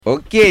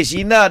Okey,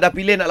 Sheena dah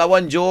pilih nak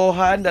lawan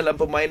Johan dalam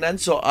permainan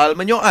soal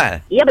menyoal.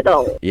 Ya,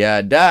 betul.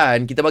 Ya,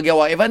 dan kita bagi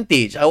awak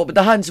advantage. Awak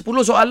bertahan 10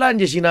 soalan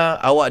je, Sheena.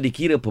 Awak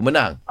dikira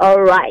pemenang.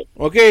 Alright.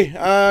 Okey,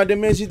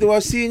 demi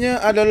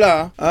situasinya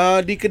adalah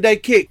di kedai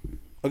kek.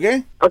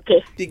 Okey?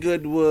 Okey. 3,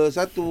 2,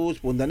 1,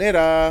 Spontan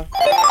era.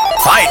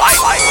 Fight!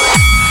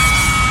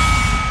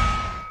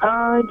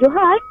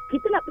 Johan,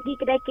 kita nak pergi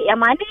kedai kek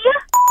yang mana ya?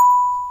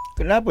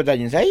 Kenapa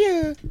tanya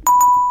saya?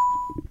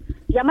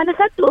 Yang mana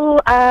satu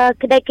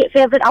kedai kek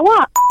favourite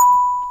awak?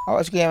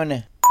 Awak suka yang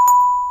mana?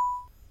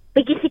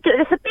 Pergi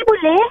secret recipe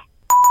boleh?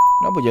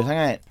 Kenapa jauh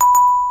sangat?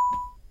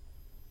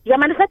 Yang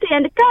mana satu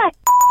yang dekat?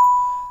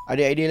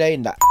 Ada idea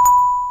lain tak?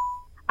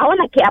 Awak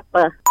nak kek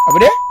apa? Apa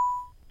dia?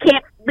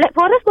 Kek Black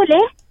Forest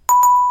boleh?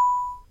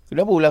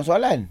 Kenapa ulang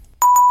soalan?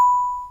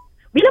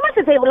 Bila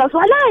masa saya ulang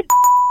soalan?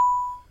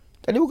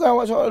 Tadi bukan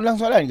awak ulang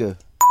soalan ke?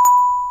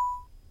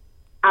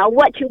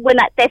 Awak cuba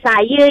nak test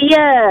saya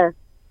ya.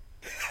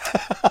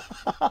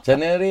 Macam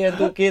mana Ray yang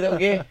tu okey tak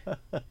okey?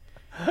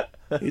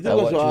 Itu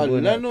Awak kan soalan cuba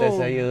nak tu. test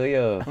saya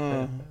je.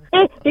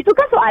 Itu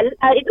kan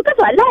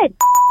soalan.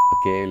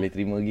 Okey, boleh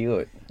terima lagi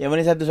kot. Yang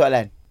mana satu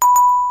soalan?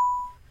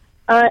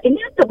 Ini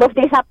untuk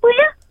birthday siapa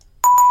ya?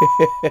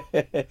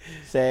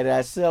 Saya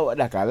rasa awak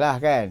dah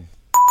kalah kan?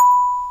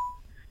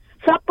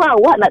 Siapa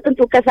awak nak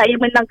tentukan saya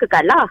menang ke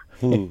kalah?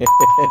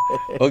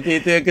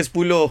 Okey, itu yang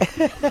ke-10.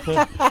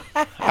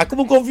 Aku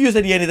pun confused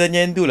tadi yang dia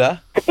tanya yang tu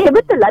lah.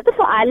 Betul lah, tu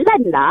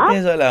soalan lah.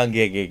 Soalan.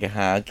 Okey.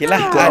 Okey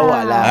lah. Ikut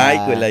awak lah.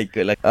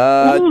 Ikutlah.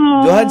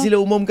 Johan sila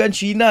umumkan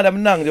Sheena dah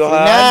menang,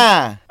 Johan.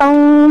 Sheena!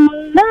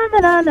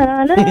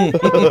 Na.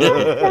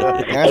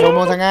 Jangan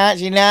sombong sangat,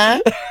 Sheena.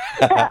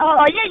 Ya.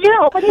 Awak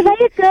panggil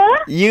saya ke?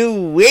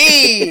 You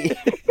wait!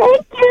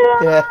 Thank you.